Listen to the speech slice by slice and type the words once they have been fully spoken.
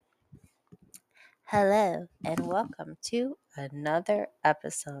Hello, and welcome to another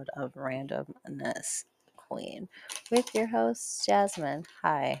episode of Randomness Queen with your host, Jasmine.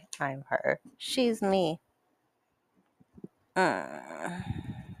 Hi, I'm her. She's me. I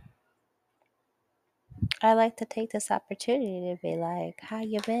like to take this opportunity to be like, how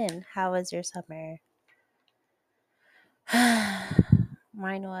you been? How was your summer?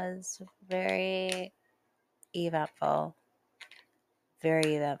 Mine was very eventful.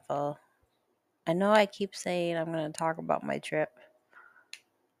 Very eventful. I know I keep saying I'm going to talk about my trip,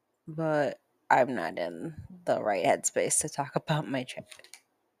 but I'm not in the right headspace to talk about my trip.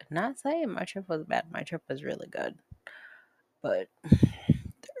 Not saying my trip was bad. My trip was really good, but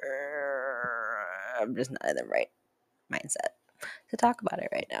I'm just not in the right mindset to talk about it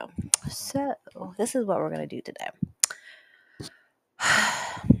right now. So this is what we're gonna do today.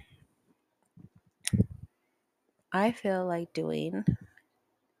 I feel like doing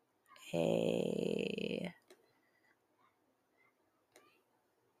a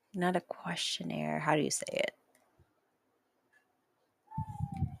not a questionnaire. How do you say it?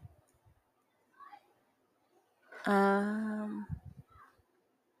 Um,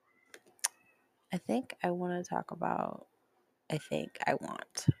 I think I want to talk about. I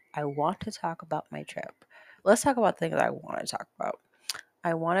want to talk about my trip. Let's talk about things I want to talk about.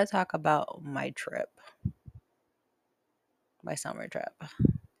 I want to talk about my trip, my summer trip.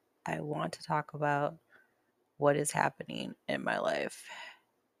 I want to talk about what is happening in my life.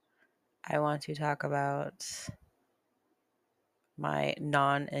 I want to talk about my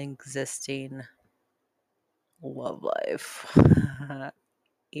non existing love life.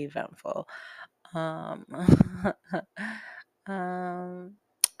 Eventful. Um,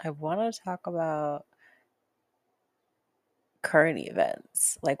 I want to talk about current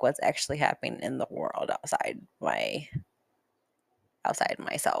events, like what's actually happening in the world outside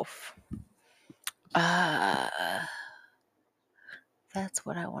myself. Uh, that's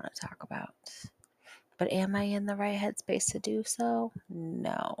what I want to talk about. But am I in the right headspace to do so?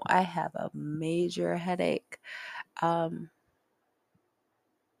 No, I have a major headache. I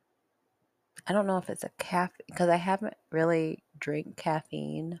don't know if it's a caffeine because I haven't really drank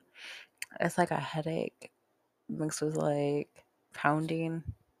caffeine. It's like a headache mixed with like pounding,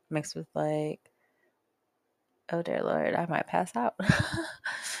 mixed with like, oh dear Lord, I might pass out.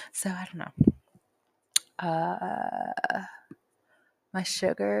 So I don't know. My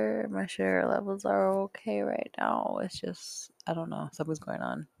sugar levels are okay right now. It's just I don't know, something's going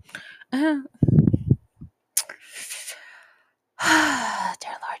on. Dear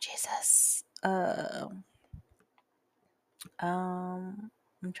Lord Jesus. I'm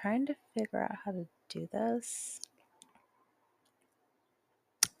trying to figure out how to do this.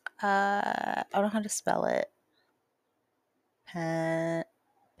 I don't know how to spell it. Pen,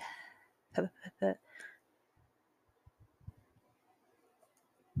 pen, pen,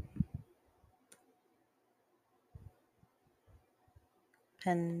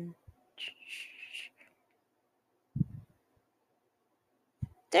 pen.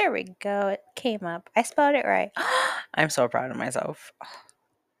 There we go. It came up. I spelled it right. I'm so proud of myself.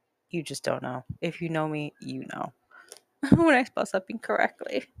 You just don't know. If you know me, you know. When I spell something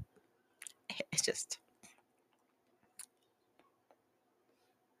correctly, it's just.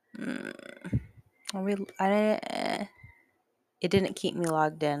 It didn't keep me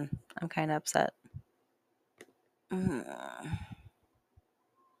logged in. I'm kind of upset.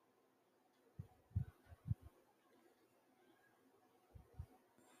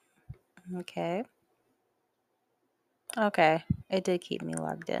 Okay. Okay. It did keep me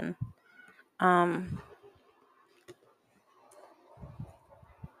logged in.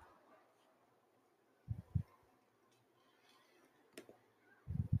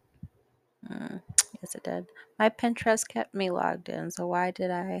 Yes, it did. My Pinterest kept me logged in, so why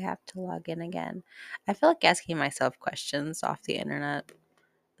did I have to log in again? I feel like asking myself questions off the internet.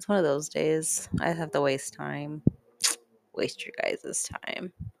 It's one of those days. I have to waste time. Waste your guys'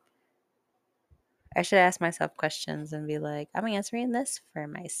 time. I should ask myself questions and be like, I'm answering this for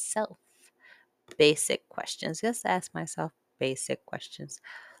myself. Basic questions. Just ask myself basic questions.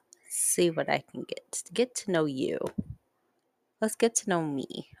 See what I can get to know you. Let's get to know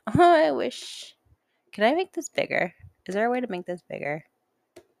me. Oh, I wish. Can I make this bigger? Is there a way to make this bigger?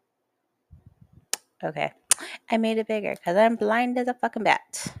 Okay. I made it bigger because I'm blind as a fucking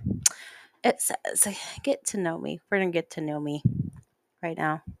bat. It says, get to know me. We're going to get to know me right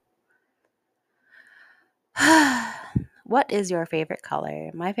now. What is your favorite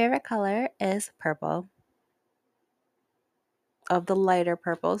color? My favorite color is purple. Of the lighter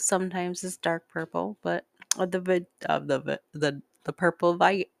purple, sometimes it's dark purple, but of the purple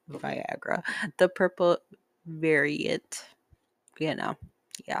Viagra. The purple variant, you know.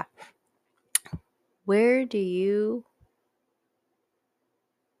 Yeah. Where do you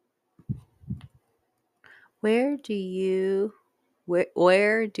where do you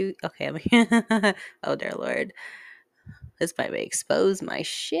where do okay, oh dear Lord. This might expose my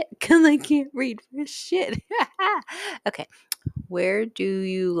shit because I can't read for shit. Okay. Where do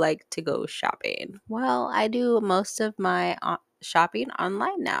you like to go shopping? Well, I do most of my shopping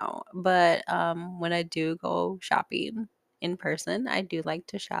online now, but when I do go shopping in person, I do like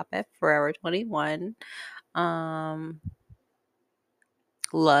to shop at Forever 21, um,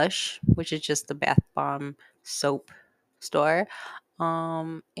 Lush, which is just the bath bomb soap store,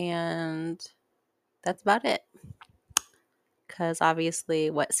 and that's about it. Because obviously,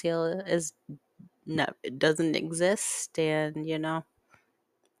 Wet Seal is no, it doesn't exist, and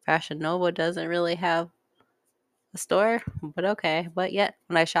Fashion Nova doesn't really have a store, but okay. But yet,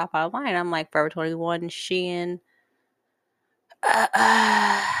 when I shop online, I'm like Forever 21, Shein. Uh,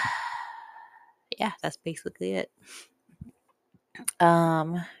 uh, yeah, that's basically it.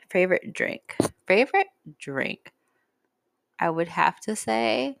 Favorite drink. Favorite drink. I would have to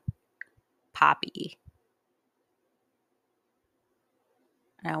say Poppy.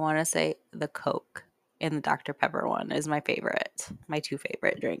 And I want to say the Coke and the Dr. Pepper one is my favorite. My two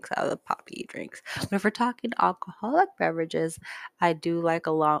favorite drinks out of the Poppy drinks. But if we're talking alcoholic beverages, I do like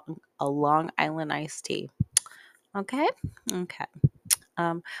a Long Island iced tea. Okay? Okay.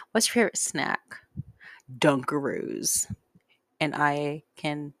 What's your favorite snack? Dunkaroos. And I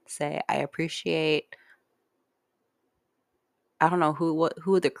can say I appreciate. I don't know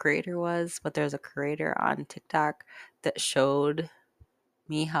who the creator was, but there's a creator on TikTok that showed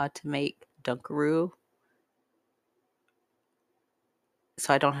me how to make Dunkaroo,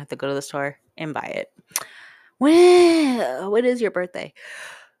 so I don't have to go to the store and buy it. When is your birthday?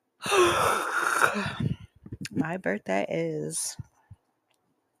 My birthday is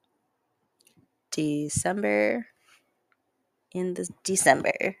December.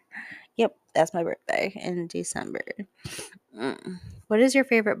 December. Yep, that's my birthday in December. What is your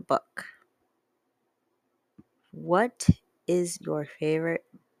favorite book? What is your favorite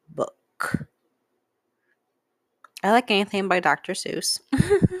book? I like anything by Dr. Seuss.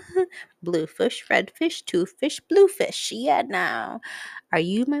 Blue fish, red fish, two fish, blue fish. Yeah, now. Are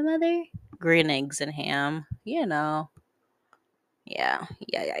you my mother? Green eggs and ham. Yeah, yeah,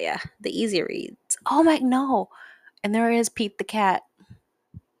 yeah, yeah. The easy reads. Oh my, no. And there is Pete the cat.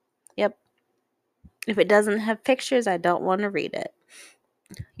 Yep. If it doesn't have pictures, I don't want to read it.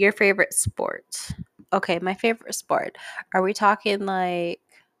 Your favorite sport? Okay, my favorite sport. Are we talking like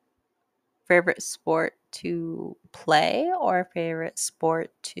favorite sport to play or favorite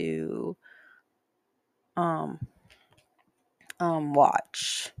sport to um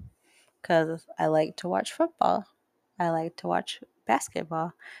watch? Because I like to watch football, I like to watch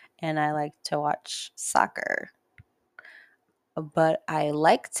basketball, and I like to watch soccer. But I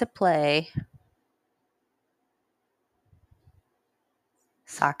like to play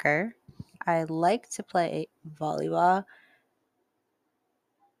soccer. I like to play volleyball,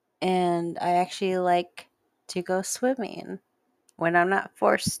 and I actually like to go swimming when I'm not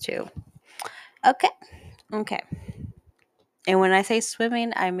forced to. Okay. Okay. And when I say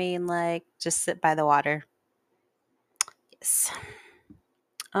swimming, I mean like just sit by the water. Yes.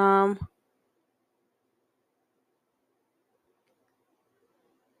 Um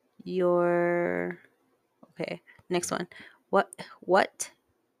your okay, next one. What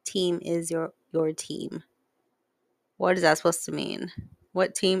team is your team? What is that supposed to mean?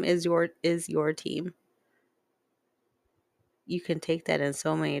 What team is your team? You can take that in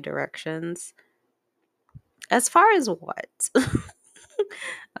so many directions. As far as what?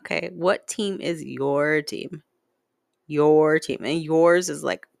 Okay, what team is your team? Your team. And yours is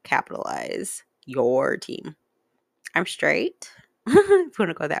like capitalize. Your team. I'm straight. If you want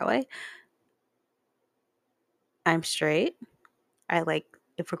to go that way. I'm straight. I like,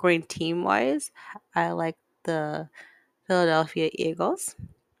 if we're going team wise, I like the Philadelphia Eagles.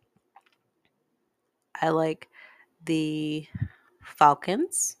 I like the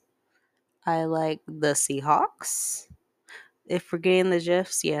Falcons. I like the Seahawks. If we're getting the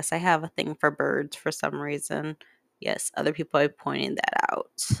gifs, yes, I have a thing for birds for some reason. Yes, other people have pointed that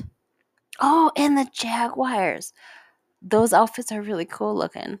out. Oh, and the Jaguars. Those outfits are really cool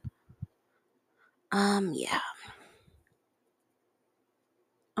looking. Yeah.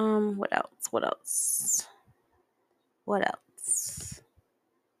 What else? What else? What else?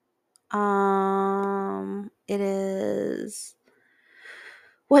 It is.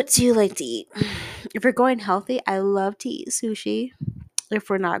 What do you like to eat? If you're going healthy, I love to eat sushi. If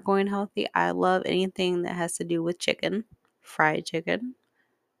we're not going healthy, I love anything that has to do with chicken, fried chicken.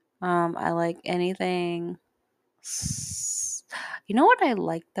 I like anything. You know what I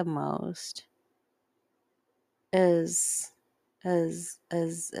like the most is I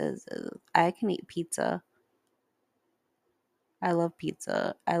can eat pizza. I love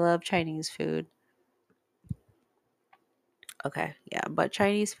pizza. I love Chinese food. Okay, yeah, but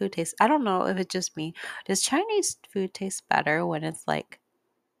Chinese food tastes. I don't know if it's just me. Does Chinese food taste better when it's like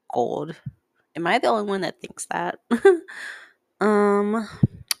cold? Am I the only one that thinks that? um,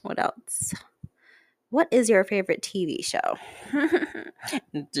 what else? What is your favorite TV show?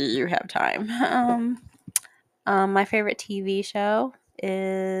 Do you have time? My favorite TV show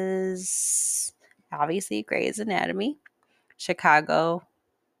is obviously Grey's Anatomy, Chicago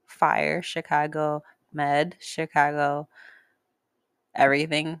Fire, Chicago Med, Chicago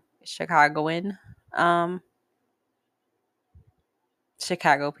everything, Chicagoan. Um,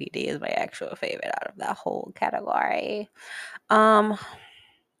 Chicago PD is my actual favorite out of that whole category. Um,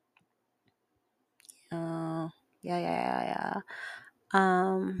 uh, yeah.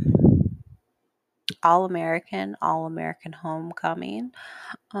 All American Homecoming.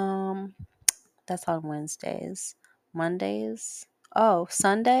 Um, that's on Wednesdays. Mondays. Oh,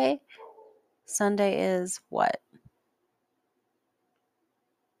 Sunday. Sunday is what?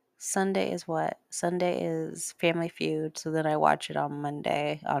 Sunday is what? Sunday is Family Feud. So then I watch it on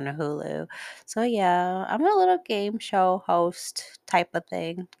Monday on Hulu. So yeah, I'm a little game show host type of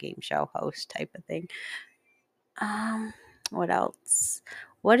thing. Game show host type of thing. Um, what else?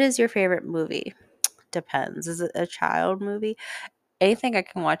 What is your favorite movie? Depends. Is it a child movie? Anything I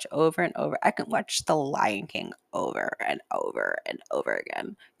can watch over and over. I can watch The Lion King over and over and over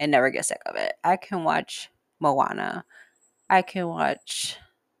again and never get sick of it. I can watch Moana. I can watch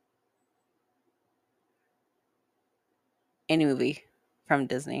any movie from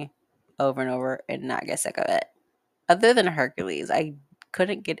Disney over and over and not get sick of it. Other than Hercules, I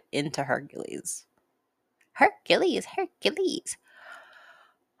couldn't get into Hercules. Hercules.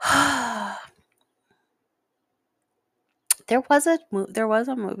 There was a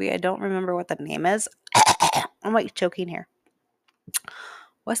movie. I don't remember what the name is. I'm like choking here.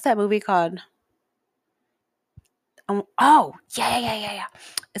 What's that movie called? Oh, yeah.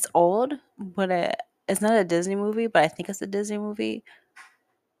 It's old, but it's not a Disney movie, but I think it's a Disney movie.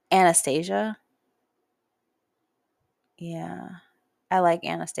 Anastasia. Yeah, I like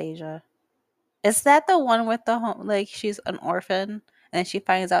Anastasia. Is that the one with the home? Like she's an orphan, and she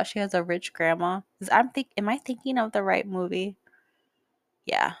finds out she has a rich grandma. Am I thinking of the right movie?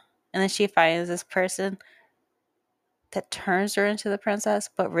 Yeah, and then she finds this person that turns her into the princess,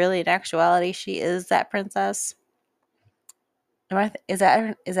 but really in actuality, she is that princess. Is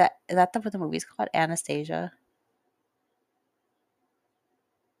that what the movie's called? Anastasia.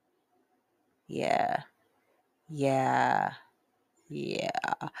 Yeah, yeah, yeah.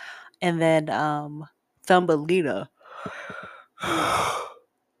 And then Thumbelina.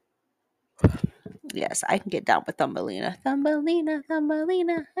 Yes, I can get down with Thumbelina.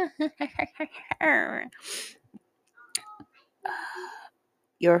 Thumbelina.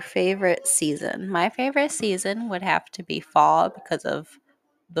 Your favorite season? My favorite season would have to be fall because of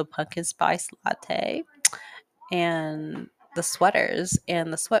the pumpkin spice latte and the sweaters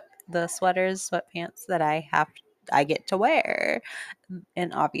and the sweaters, sweatpants that I get to wear.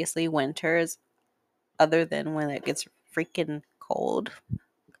 And obviously winters, other than when it gets freaking cold.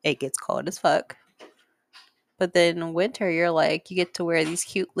 It gets cold as fuck. But then winter, you get to wear these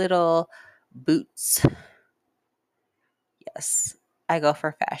cute little boots. Yes, I go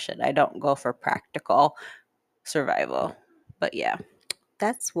for fashion. I don't go for practical survival. But yeah,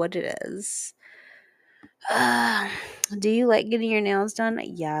 that's what it is. Uh, do you like getting your nails done?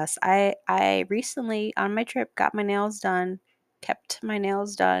 Yes, I recently on my trip got my nails done, kept my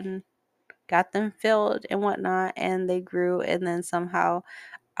nails done, got them filled and whatnot, and they grew. And then somehow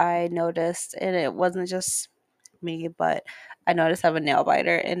I noticed, and it wasn't just me, but I noticed I have a nail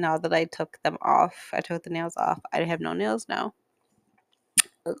biter. And now that I took the nails off, I have no nails now.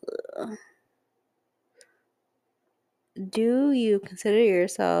 Ugh. Do you consider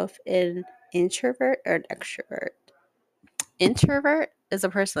yourself an introvert or an extrovert? Introvert is a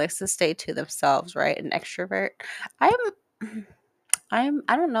person that likes to stay to themselves, right? An extrovert. I'm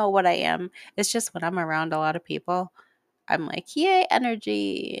I don't know what I am. It's just when I'm around a lot of people, I'm like, yay,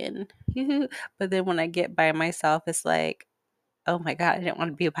 energy and but then when I get by myself, it's like, oh my god, I didn't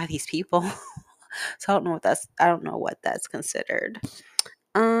want to be by these people. So I don't know what that's considered.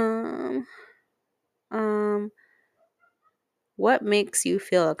 Um um what makes you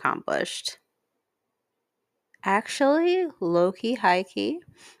feel accomplished? Actually, low key, high key,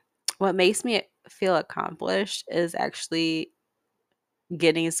 what makes me feel accomplished is actually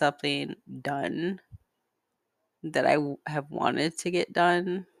getting something done that have wanted to get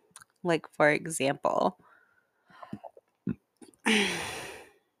done. Like, for example,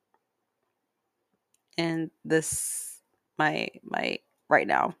 and this, my right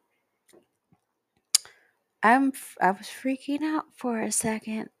now, I was freaking out for a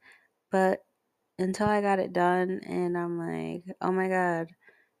second, but until I got it done, and I'm like, oh my God.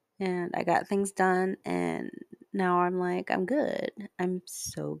 And I got things done, and now I'm like, I'm good. I'm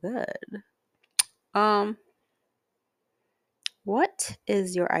so good. Um, what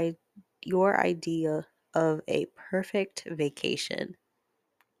is your idea of a perfect vacation?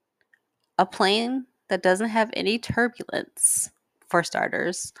 A plane that doesn't have any turbulence, for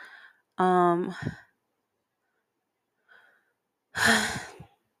starters. Um,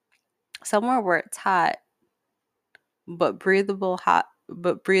 somewhere where it's hot, but breathable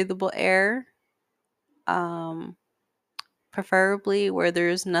air. Um, preferably where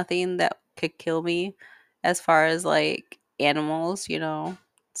there's nothing that could kill me as far as like animals, you know.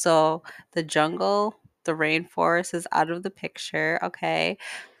 So the jungle, the rainforest is out of the picture, okay?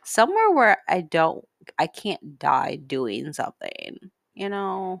 Somewhere where I can't die doing something, you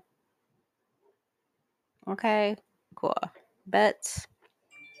know. Okay, cool. But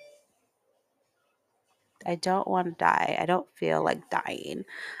I don't want to die. I don't feel like dying.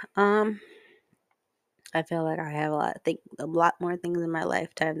 Um, I feel like I have a lot more things in my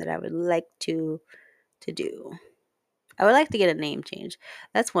lifetime that I would like to do. I would like to get a name change.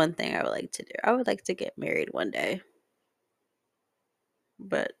 That's one thing I would like to do. I would like to get married one day,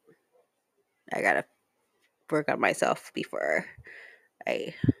 but I gotta work on myself before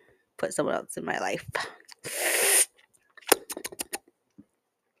I put someone else in my life.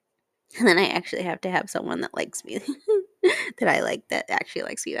 And then I actually have to have someone that likes me, that I like, that actually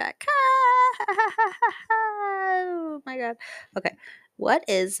likes me back. Oh my God. Okay. What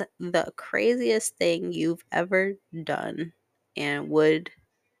is the craziest thing you've ever done, and would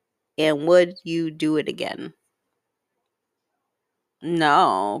you do it again?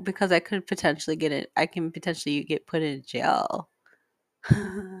 No, because I can potentially get put in jail.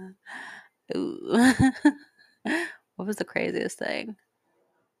 Ooh. What was the craziest thing?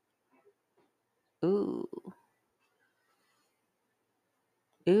 Ooh.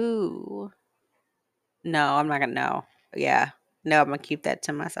 Ooh. No, I'm not gonna know. Yeah. No, I'm gonna keep that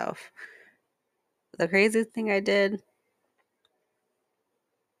to myself. The craziest thing I did,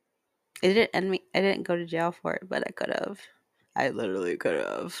 it didn't end me. I didn't go to jail for it, but I could have. I literally could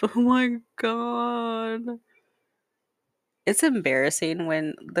have. Oh my God. It's embarrassing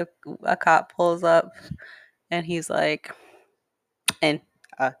when a cop pulls up and he's like, and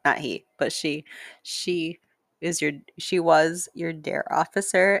not he, but she she was your dare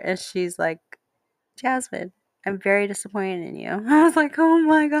officer, and she's like, Jasmine, I'm very disappointed in you. I was like, oh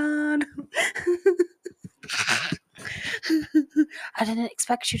my God. I didn't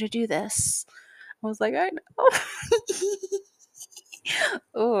expect you to do this. I was like, I know.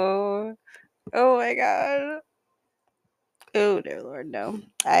 Oh, oh my God. Oh dear Lord, no.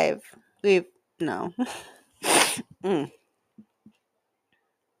 We've no. Mm,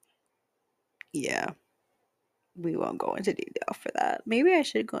 yeah, we won't go into detail for that. Maybe I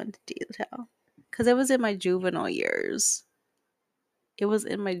should go into detail because it was in my juvenile years. It was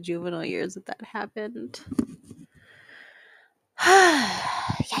in my juvenile years that happened.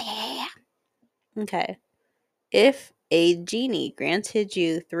 Yeah. Okay. If a genie granted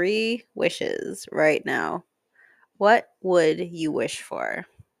you 3 wishes right now, what would you wish for?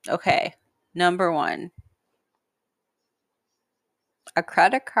 Okay. Number one, a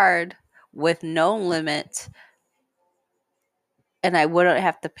credit card with no limit, and I wouldn't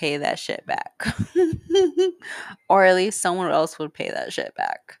have to pay that shit back. Or at least someone else would pay that shit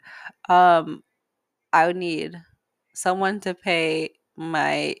back. Um, I would need someone to pay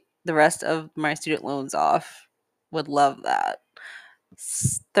the rest of my student loans off. Would love that.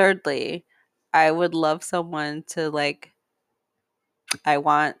 Thirdly, I would love someone to like I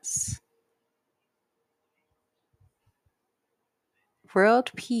want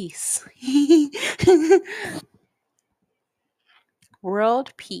world peace.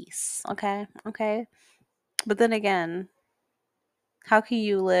 World peace. Okay. Okay. But then again, how can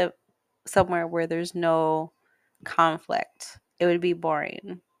you live somewhere where there's no conflict? It would be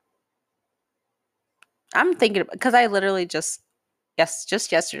boring. I'm thinking because I literally just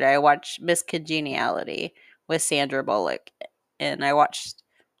yesterday I watched Miss Congeniality with Sandra Bullock, and I watched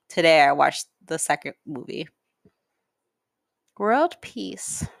the second movie. World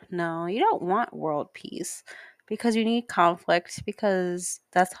peace. No, you don't want world peace. because you need conflict, because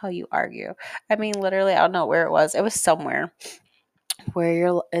that's how you argue. I mean, literally, I don't know where it was. It was somewhere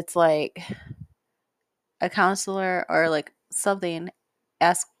where it's like a counselor or like something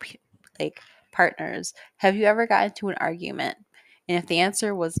ask like partners, have you ever gotten into an argument? And if the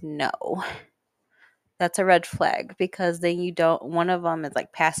answer was no, that's a red flag, because then you don't, one of them is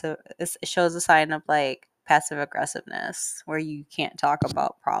like passive, it shows a sign of like passive aggressiveness where you can't talk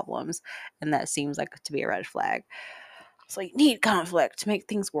about problems, and that seems like to be a red flag. So you need conflict to make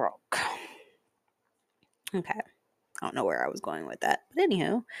things work. Okay, I don't know where I was going with that, but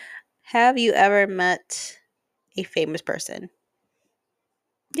anywho, have you ever met a famous person?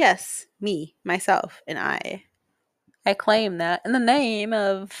 Yes, me, myself, and I claim that in the name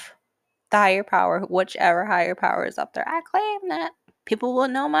of the higher power, whichever higher power is up there. I claim that people will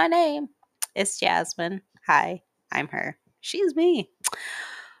know my name. It's Jasmine. Hi, I'm her. She's me.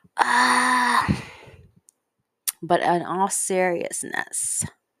 Ah, but in all seriousness,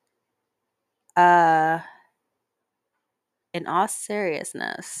 uh, in all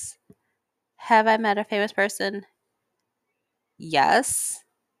seriousness, have I met a famous person? Yes.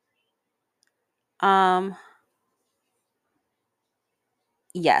 Um,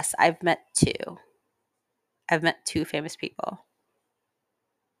 yes, I've met two. I've met two famous people,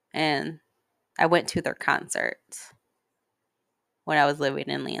 and I went to their concerts when I was living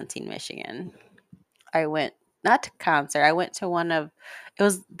in Lansing, Michigan. I went not to concert. I went to one of it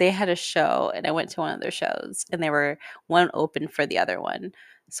was they had a show, and I went to one of their shows, and they were one open for the other one.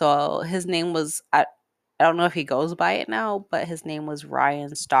 So his name was I don't know if he goes by it now, but his name was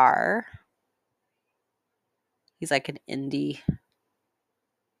Ryan Starr. He's like an indie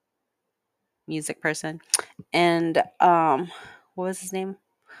music person. And what was his name?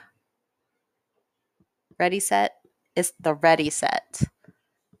 Ready Set? It's the Ready Set.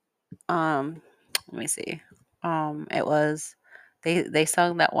 Let me see. It was they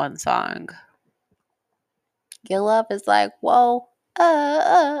sung that one song. Your love is like, whoa,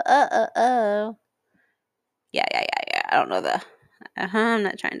 oh. Yeah. I don't know the. I'm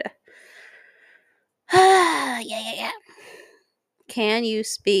not trying to. Yeah. Can you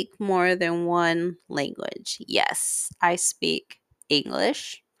speak more than one language? Yes, I speak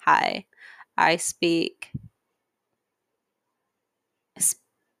English. Hi. I speak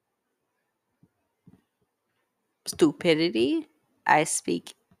stupidity. I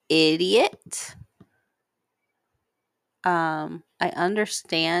speak idiot. I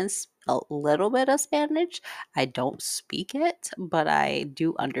understand a little bit of Spanish. I don't speak it, but I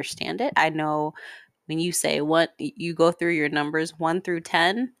do understand it. I know when you say what you go through your numbers 1 through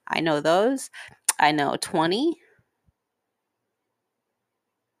 10, I know those. I know 20.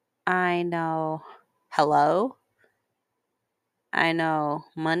 I know hello. I know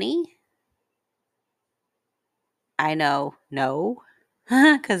money. I know no.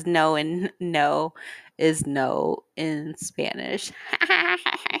 Because no and no is no in Spanish.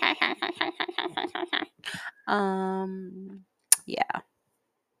 um, yeah.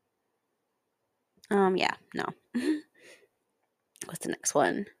 Yeah, no. What's the next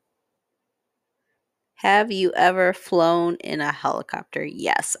one? Have you ever flown in a helicopter?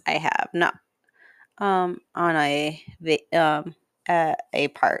 Yes, I have. No. On at a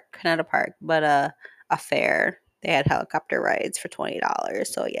park, not a park, but a fair. They had helicopter rides for $20.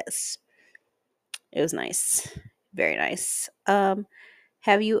 So yes, it was nice. Very nice.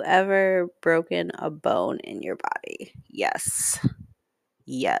 Have you ever broken a bone in your body? Yes.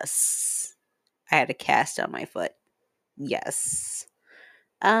 Yes. I had a cast on my foot. Yes.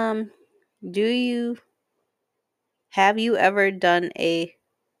 Um, do you have you ever done a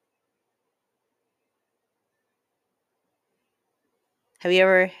have you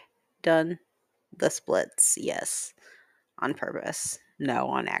ever done the splits? Yes. On purpose. No,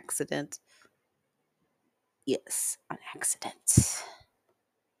 on accident. Yes, on accident.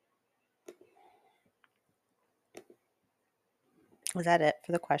 Was that it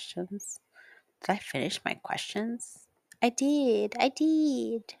for the questions? Did I finish my questions? I did. I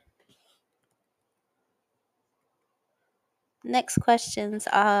did. Next questions.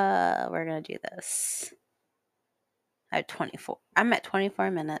 We're gonna do this. I have 24. I'm at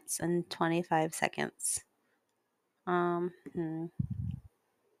 24 minutes and 25 seconds. Hmm.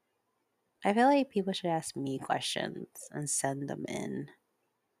 I feel like people should ask me questions and send them in.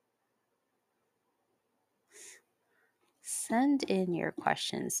 Send in your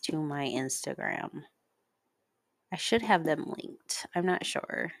questions to my Instagram. I should have them linked. I'm not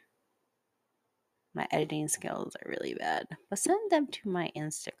sure. My editing skills are really bad. But send them to my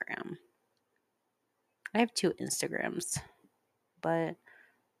Instagram. I have 2 Instagrams. But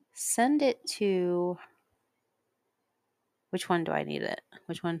send it to Which one do I need it?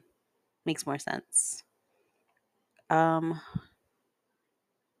 Which one makes more sense?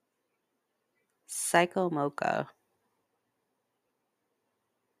 Psycho Mocha.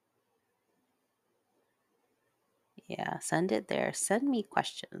 Yeah, send it there. Send me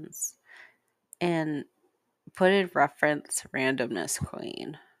questions. And put in reference randomness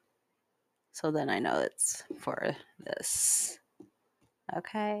queen. So then I know it's for this.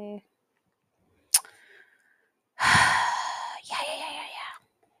 Okay. Yeah.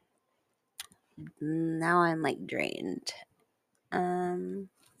 Now I'm like drained.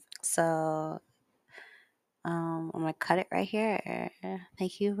 So I'm gonna cut it right here.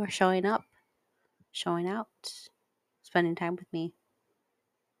 Thank you for showing up, showing out, spending time with me.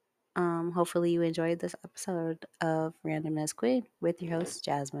 Hopefully you enjoyed this episode of Randomness Queen with your host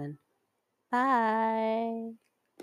Jasmine. Bye.